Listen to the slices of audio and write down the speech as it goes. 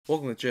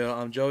Welcome to the channel.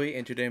 I'm Joey,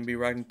 and today I'm gonna be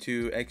reacting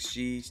to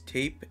XG's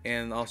tape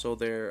and also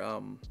their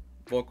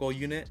vocal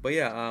unit. But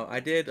yeah,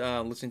 I did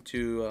listen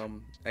to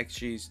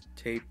XG's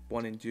tape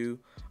 1 and 2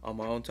 on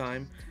my own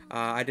time.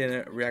 I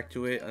didn't react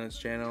to it on his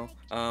channel.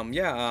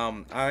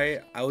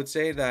 I would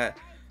say that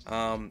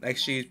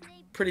XG's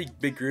pretty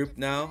big group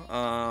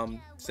now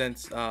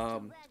since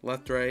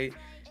Left Right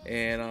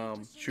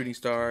and Shooting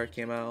Star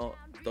came out.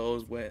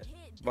 Those went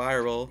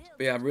viral.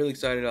 But yeah, I'm really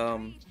excited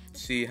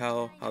see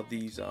how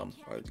these are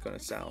gonna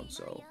sound.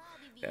 So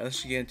yeah,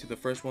 let's get into the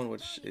first one,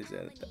 which is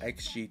the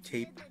XG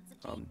tape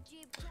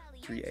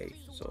 3A.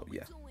 So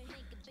yeah,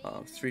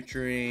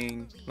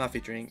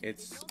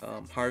 it's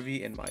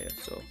HARVEY and Maya.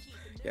 So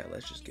yeah,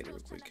 let's just get it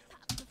real quick.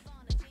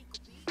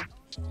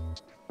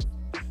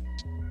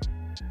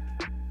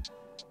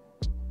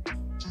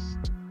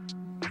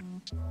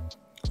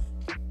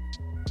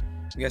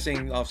 I'm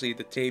guessing obviously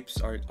the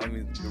tapes are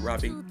the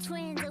rapping. Two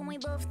twins and we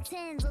both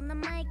tens on the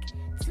mic.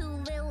 Two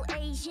little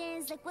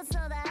Asians, like what's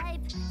all the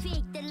hype?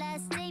 Fake the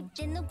last tape,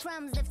 then no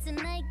problems left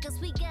tonight. Cause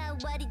we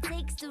got what it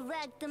takes to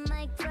rock the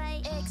mic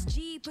right.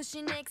 XG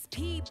pushing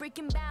XP,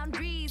 breaking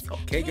boundaries.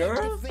 Okay,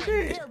 girl.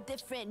 Different,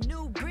 different,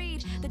 new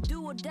breed. The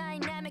duo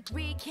dynamic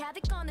wreak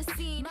havoc on the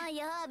scene.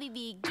 Maya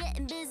HARVEY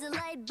getting busy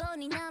like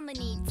Bonnie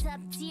nominee. Top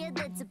tier,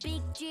 that's a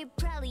big drip,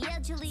 probably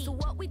actually. So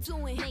what we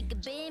doing? Make a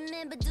big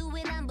man, but do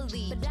it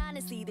humbly. But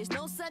honestly, there's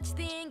no such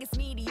thing as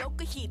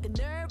mediocre heat. The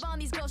nerve on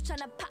these girls trying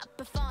to pop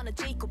if on a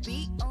Jacob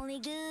beat. Only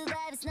good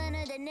vibes, none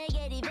of the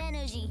negative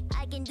energy.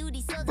 I can do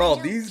these.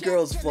 Bro, these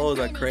girls' flows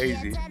are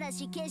crazy.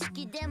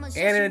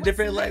 And in a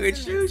different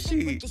language too,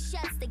 she.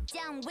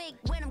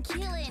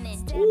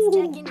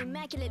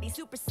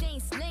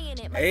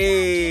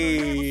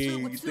 Hey,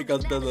 you think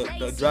of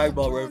the Dragon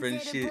Ball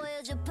reference shit.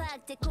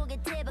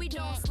 We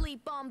don't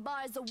sleep on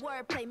bars of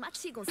wordplay.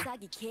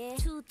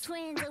 Two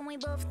twins and we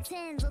both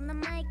tens on the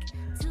mic.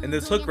 And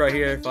this hook right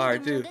here, fire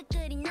too.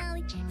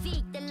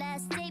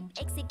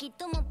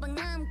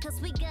 Cause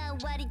we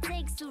got what it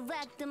takes to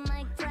rock the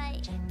mic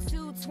right.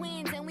 Two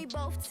twins and we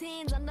both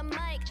tens on the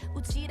mic.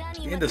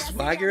 And the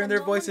swagger in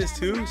their voices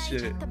too,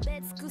 shit.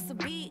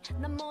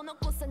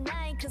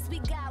 Cause we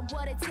got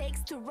what it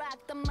takes to rock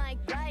the mic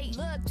right.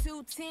 Look,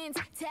 two tens,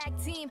 tag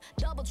team,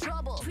 double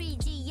trouble.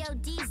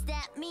 Pre-GODs,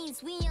 that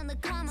means we on the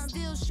come.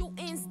 Still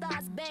shooting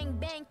stars, bang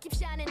bang, keep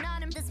shining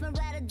on him. This my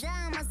ride or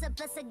die, myself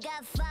plus I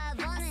got 5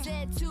 on it. I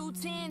said 2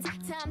 tens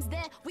times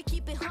that, we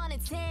keep it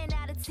 100, 10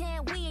 out of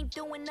 10. We ain't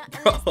doing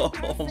nothing.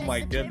 Oh my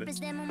goodness.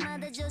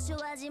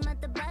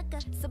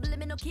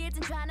 Subliminal kids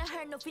and trying to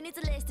hurt, no finish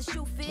to list the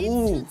shoe fits.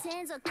 Ooh.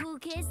 2 are cool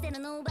kids, they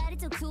don't know nobody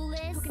too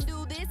clueless. Who can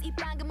do this? 이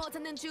방금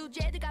못하는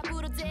주제, 누가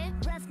부르지?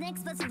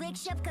 Roughnecks vs. Rick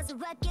Shop, cause the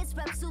rockets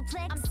rap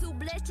suplex. I'm too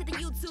blessed to the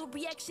YouTube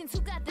reactions,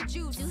 who got the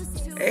juice?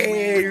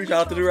 Hey, you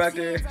shout out to the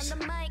rockers.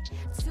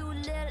 Two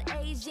little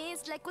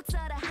Asians, like what's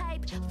all the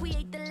hype? We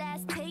ate the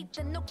last tape,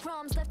 and no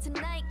crumbs left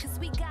tonight. Cause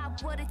we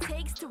got what it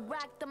takes to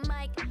rock the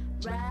mic,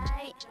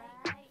 right?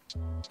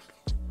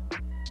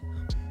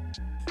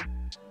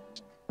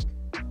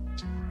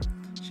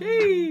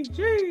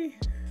 Gee.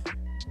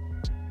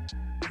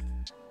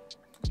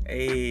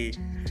 Hey.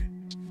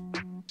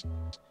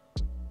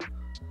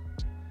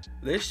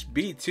 This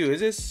beat too, is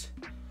this?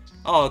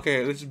 Oh,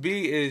 okay. This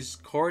beat is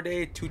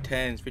Corday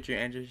 210s featuring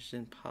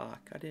Anderson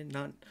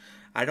 .Paak.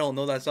 I don't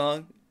know that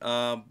song.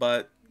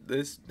 But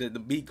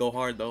the beat go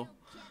hard though.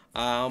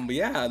 But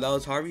yeah, that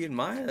was HARVEY and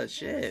Maya.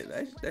 Shit,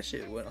 that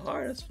shit went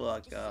hard as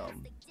fuck.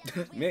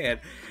 Man,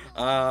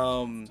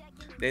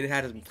 they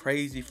had some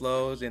crazy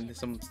flows and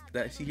some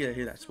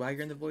hear that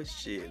swagger in the voice.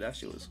 Shit, that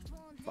shit was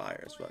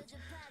fire as fuck.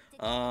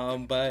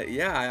 But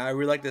yeah, I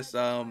really like this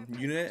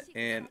unit,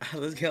 and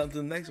let's get on to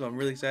the next one. I'm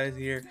really excited to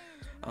hear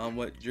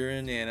what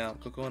JURIN and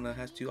COCONA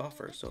has to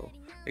offer. So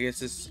I guess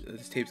this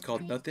tape's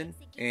called Nothin,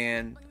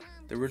 and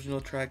the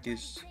original track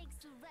is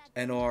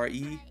NORE,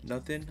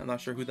 Nothin. I'm not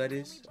sure who that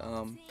is,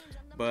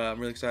 but I'm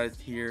really excited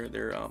to hear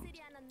their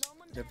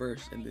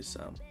verse in this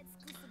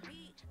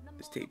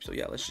tape. So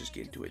yeah, let's just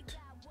get into it.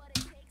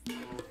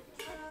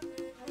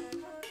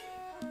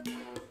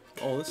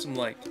 Oh, this is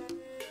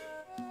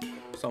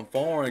some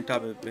foreign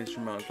type of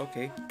instrument.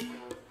 Okay.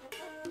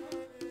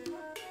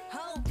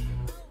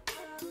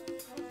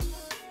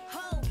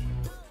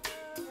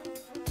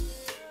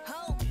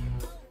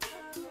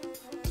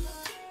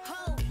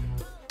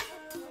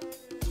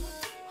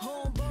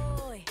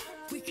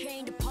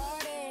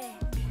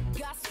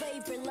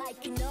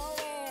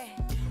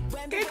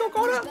 Okay,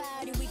 COCONA.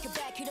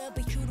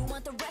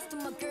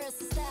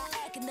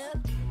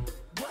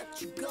 What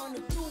you gonna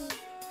do?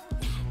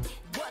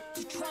 What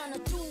you tryna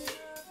do?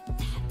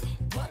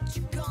 What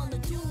you gonna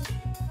do?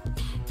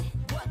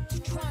 What you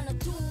tryna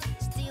do?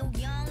 Still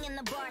young in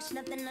the bars,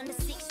 nothing under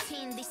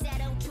 16. They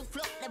said oh too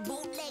float, the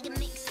bootleg and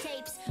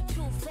mixtapes.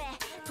 Too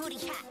fat, pretty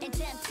hot and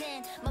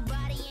tempting. My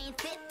body ain't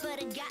fit, but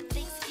I got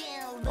thick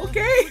skin.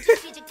 Okay.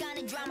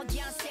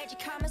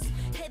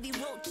 Heavy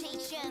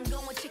rotation, go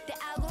and check the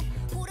album.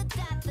 Who'd have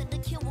thought that the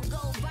kill will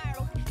go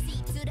viral?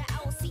 See to the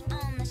OC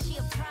on the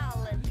shit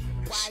problem.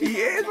 She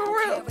is for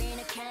real.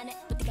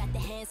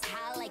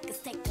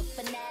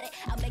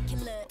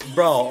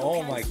 Bro,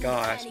 oh my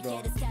gosh,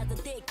 bro.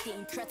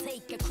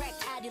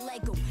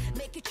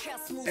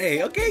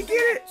 Hey, okay, get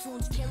it.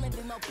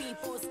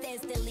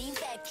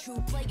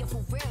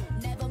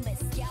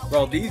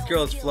 Bro, these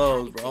girls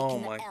flows, bro. Oh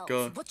my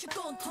god.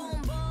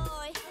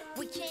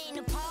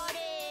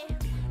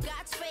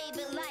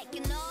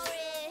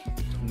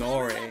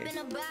 Nore.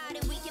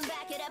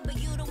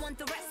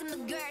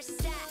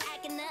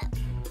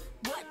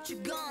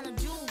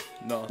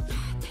 Nothing.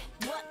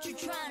 What you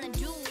trying to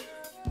do?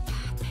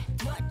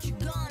 What you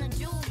gonna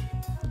do?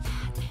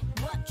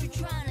 What you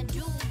trying to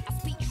do? I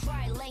speak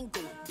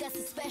trilingual. That's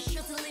a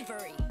special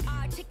delivery.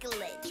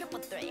 Articulate, triple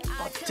threat,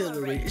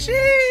 artillery.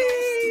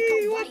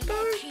 Shee, what the?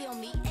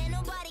 Ain't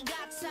nobody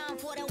got time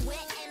for that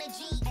wet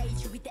energy.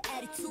 Age with the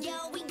attitude.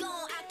 Yo, we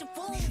gon' act a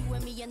fool. You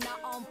and me are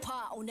not on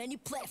par on any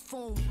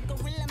platform.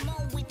 Gorilla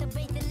mode with the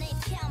bait and they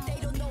count. They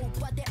don't know,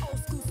 but they old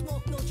school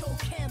smoke no Joe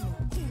Camel.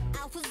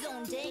 Alpha's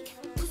on deck.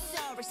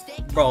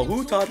 Bro,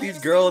 who taught these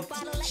girls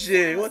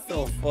shit? What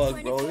the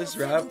fuck, bro? This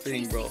rap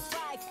thing, bro.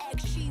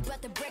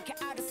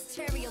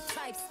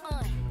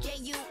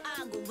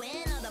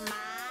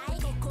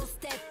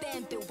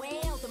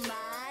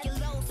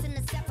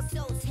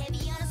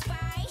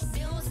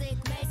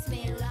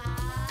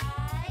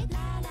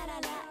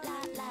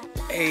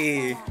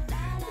 Hey.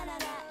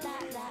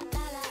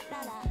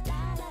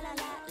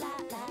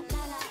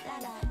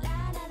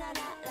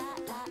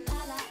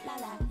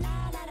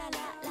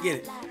 Get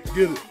it.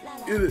 Get it.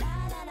 Get it.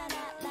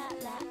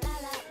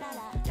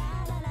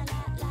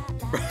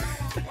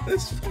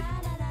 This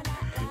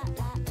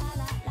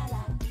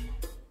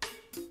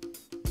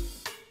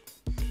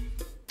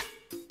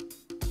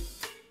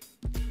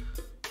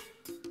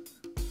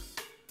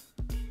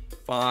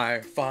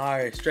fire,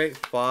 fire, straight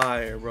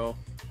fire, bro.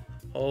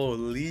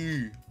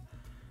 Holy.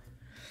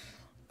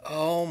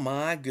 Oh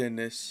my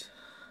goodness.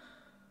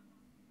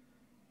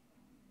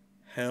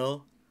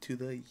 Hell to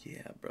the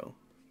yeah, bro.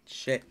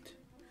 Shit.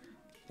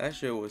 That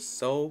shit was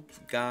so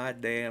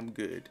goddamn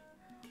good.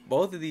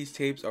 Both of these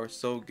tapes are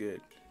so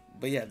good.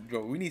 But yeah,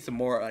 bro, we need some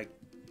more like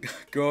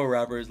girl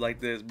rappers like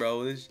this,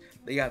 bro.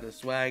 They got the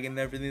swag and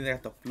everything. They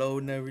got the flow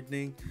and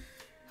everything.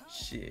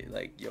 Shit,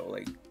 like yo,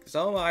 like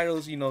some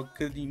idols, you know,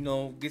 could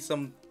get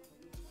some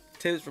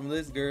tips from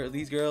these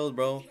girls,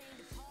 bro.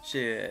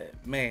 Shit,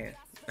 man.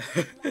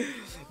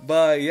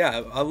 But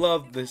yeah, I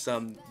love these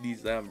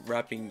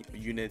rapping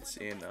units,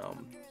 and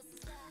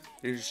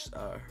they're just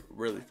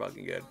really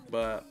fucking good.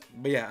 But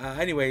yeah,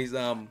 anyways,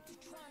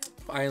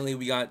 finally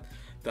we got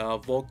the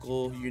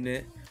vocal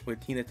unit with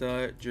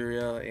HINATA,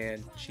 JURIA,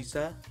 and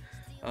CHISA.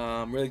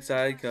 I'm really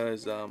excited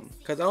because I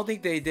don't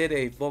think they did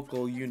a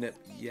vocal unit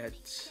yet,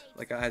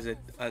 like as a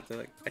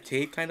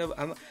tape kind of.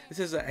 This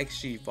is an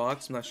XG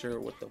VOX. I'm not sure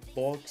what the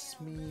VOX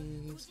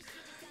means.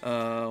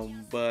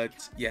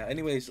 But yeah,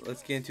 anyways,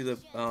 let's get into the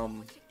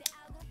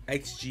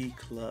XGLEE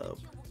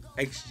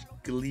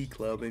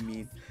club. I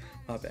mean,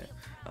 not bad.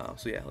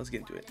 So yeah, let's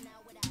get into it.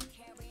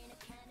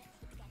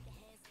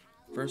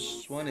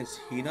 First one is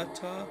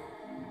HINATA,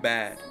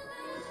 Bad.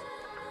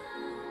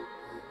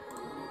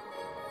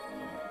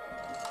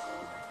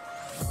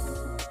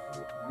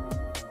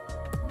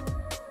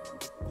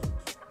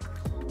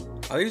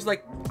 Are these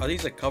like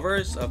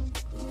covers of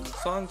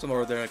songs,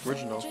 or they're like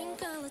original?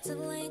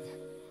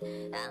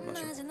 I'm not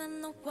sure.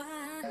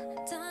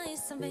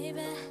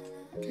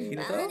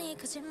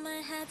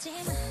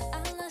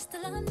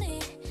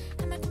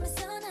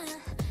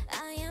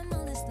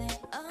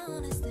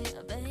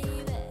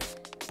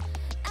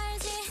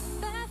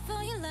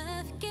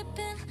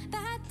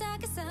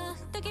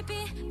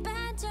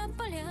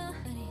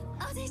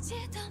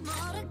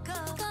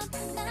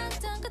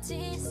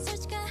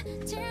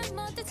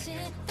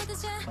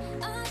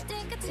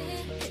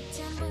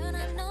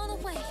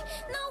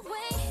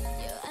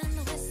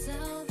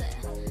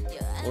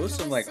 Oh,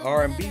 some like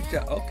R&B,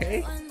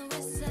 okay.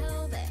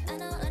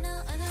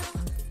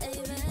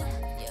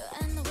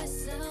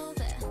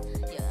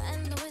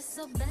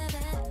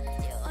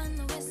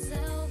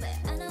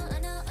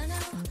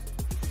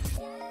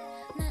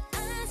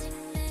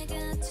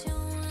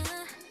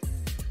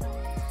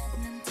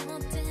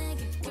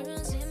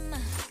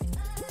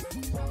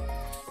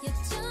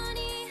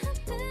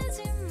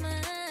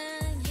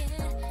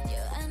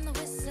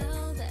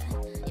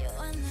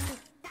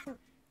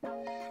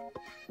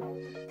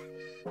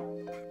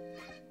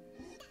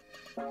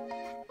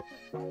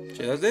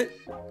 Shit, that's it?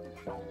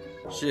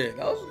 Shit,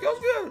 that was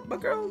good. My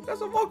girl got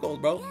some vocals,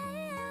 bro.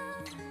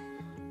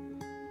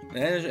 And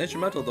it's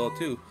instrumental though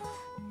too.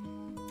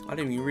 I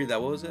didn't even read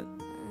that. What was it?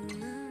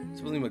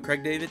 Something with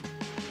Craig David?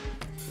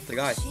 That's the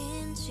guy.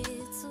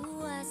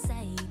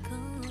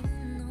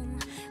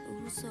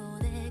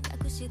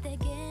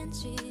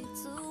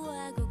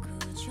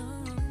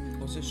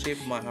 What's the shape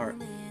of my heart?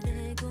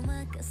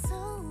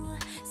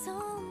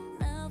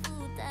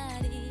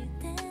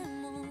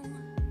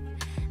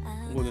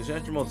 Well, this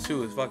instrumental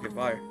too is fucking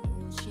fire.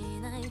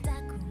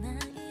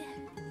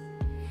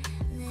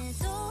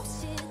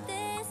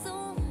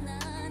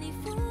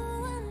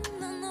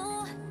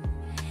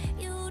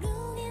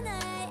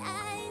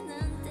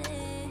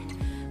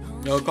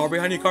 No, car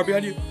behind you, car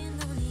behind you.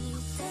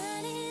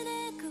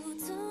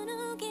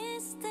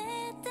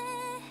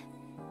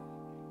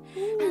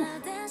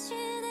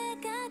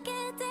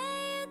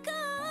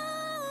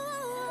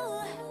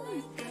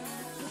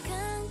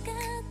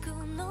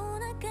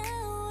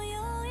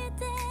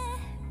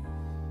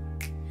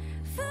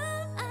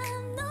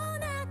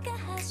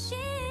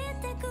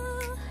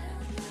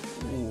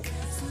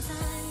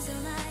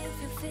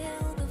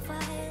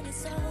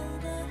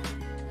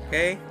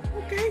 Okay,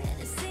 okay.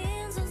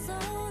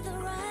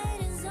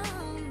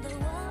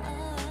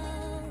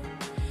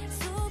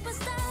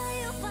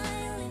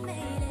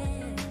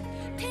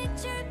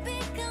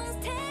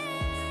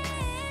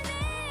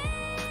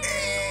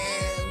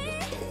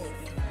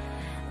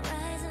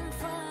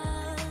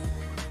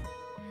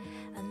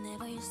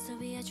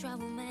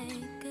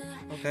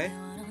 Okay.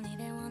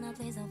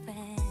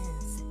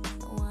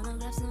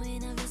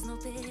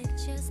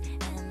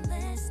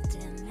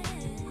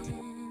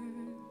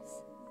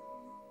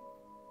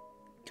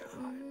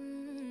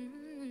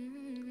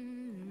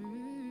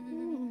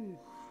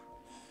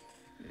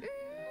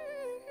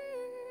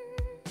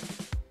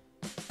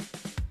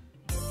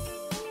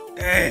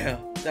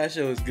 Damn, that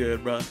shit was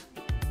good, bro.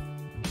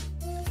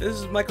 This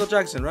is Michael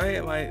Jackson, right?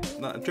 Am I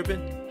not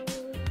tripping?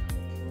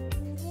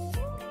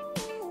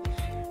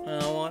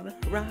 I wanna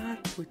rock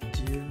with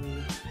you.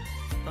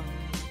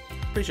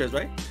 Pretty sure it's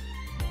right.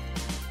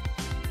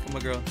 Come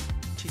on, girl.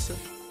 CHISA.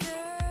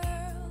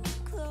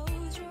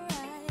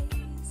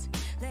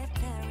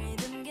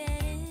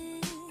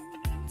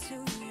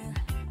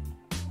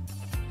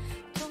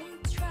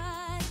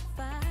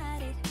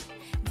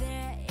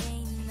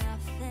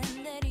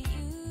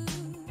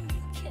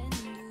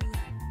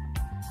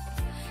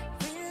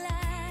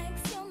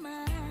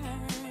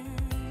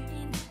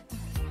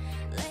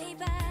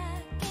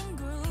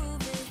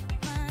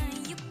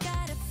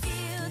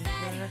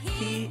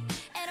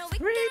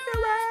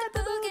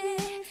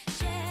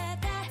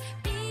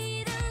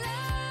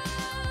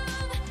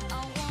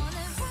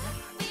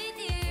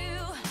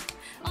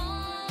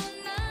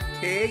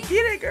 Hey,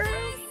 get it, girl.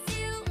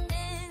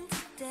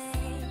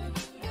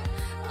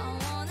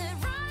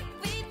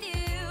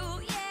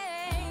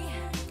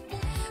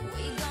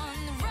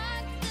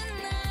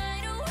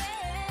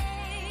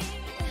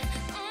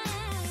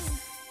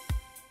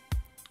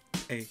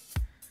 Hey.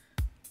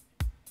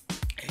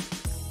 Hey.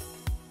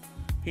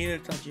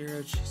 HINATA,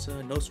 JURIA,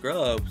 CHISA, no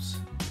scrubs.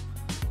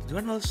 Do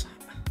I know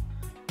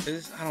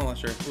this? I'm not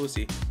sure. We'll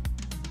see.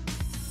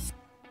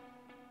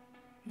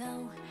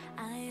 No,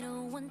 I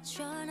don't want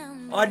your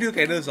number. Oh, I do.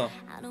 Okay, know this song.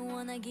 I don't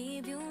wanna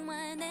give you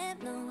my name.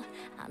 No,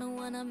 I don't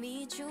wanna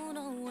meet you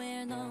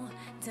nowhere. No,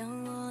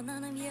 don't want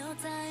none of your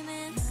time.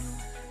 And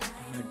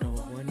I don't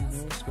want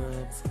no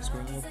scrub.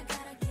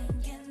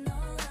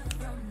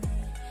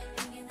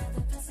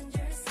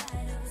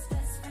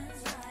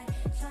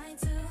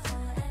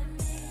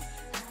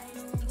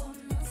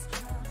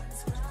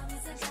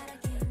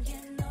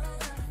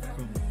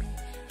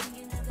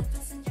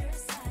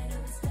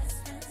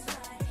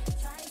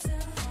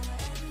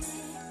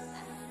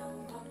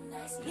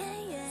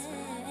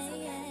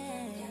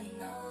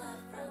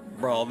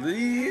 Bro,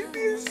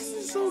 this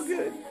is so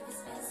good.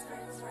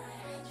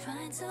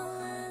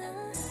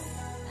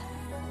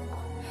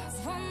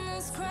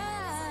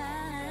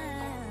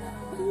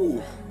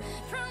 Ooh.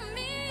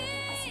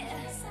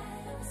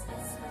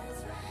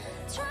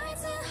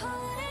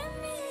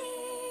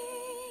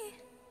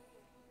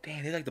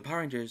 Damn, they like the Power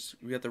Rangers.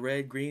 We got the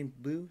red, green,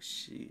 blue.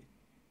 Shit.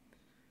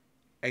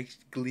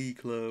 XGLEE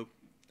Club.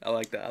 I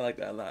like that. I like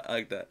that a lot. I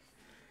like that.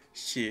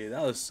 Shit,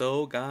 that was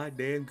so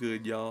goddamn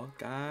good, y'all.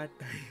 God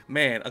damn.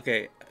 Man,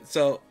 okay.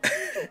 So,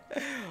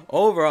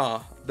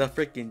 overall, the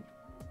freaking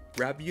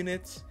rap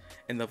units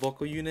and the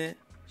vocal unit,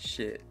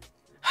 shit.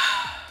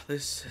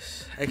 This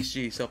is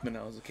XG something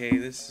else, okay?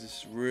 This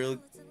is real.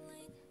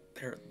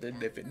 They're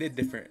different. They're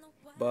different.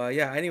 But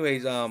yeah,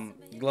 anyways,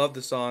 love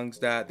the songs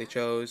that they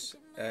chose.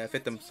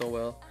 Fit them so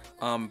well.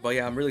 But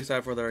yeah, I'm really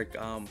excited for their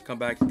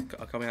comeback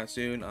coming out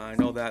soon. I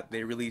know that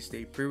they released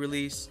a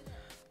pre-release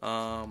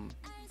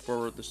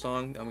for the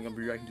song. I'm gonna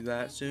be reacting to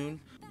that soon.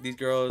 These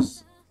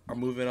girls are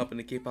moving up in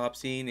the K-pop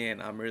scene,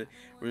 and I'm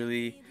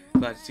really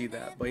glad to see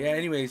that. But yeah,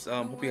 anyways,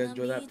 hope you guys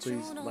enjoy that.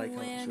 Please like,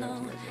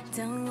 comment,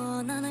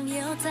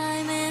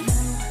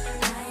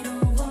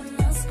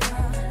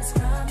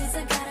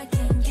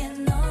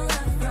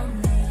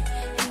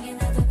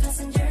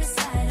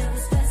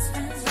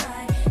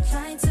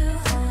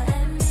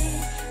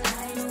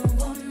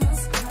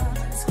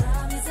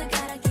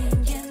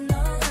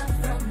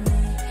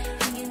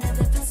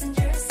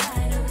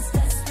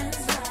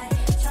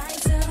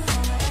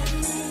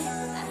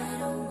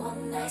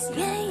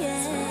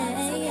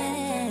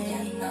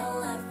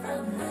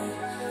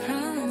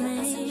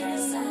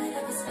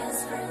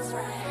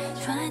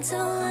 trying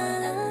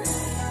to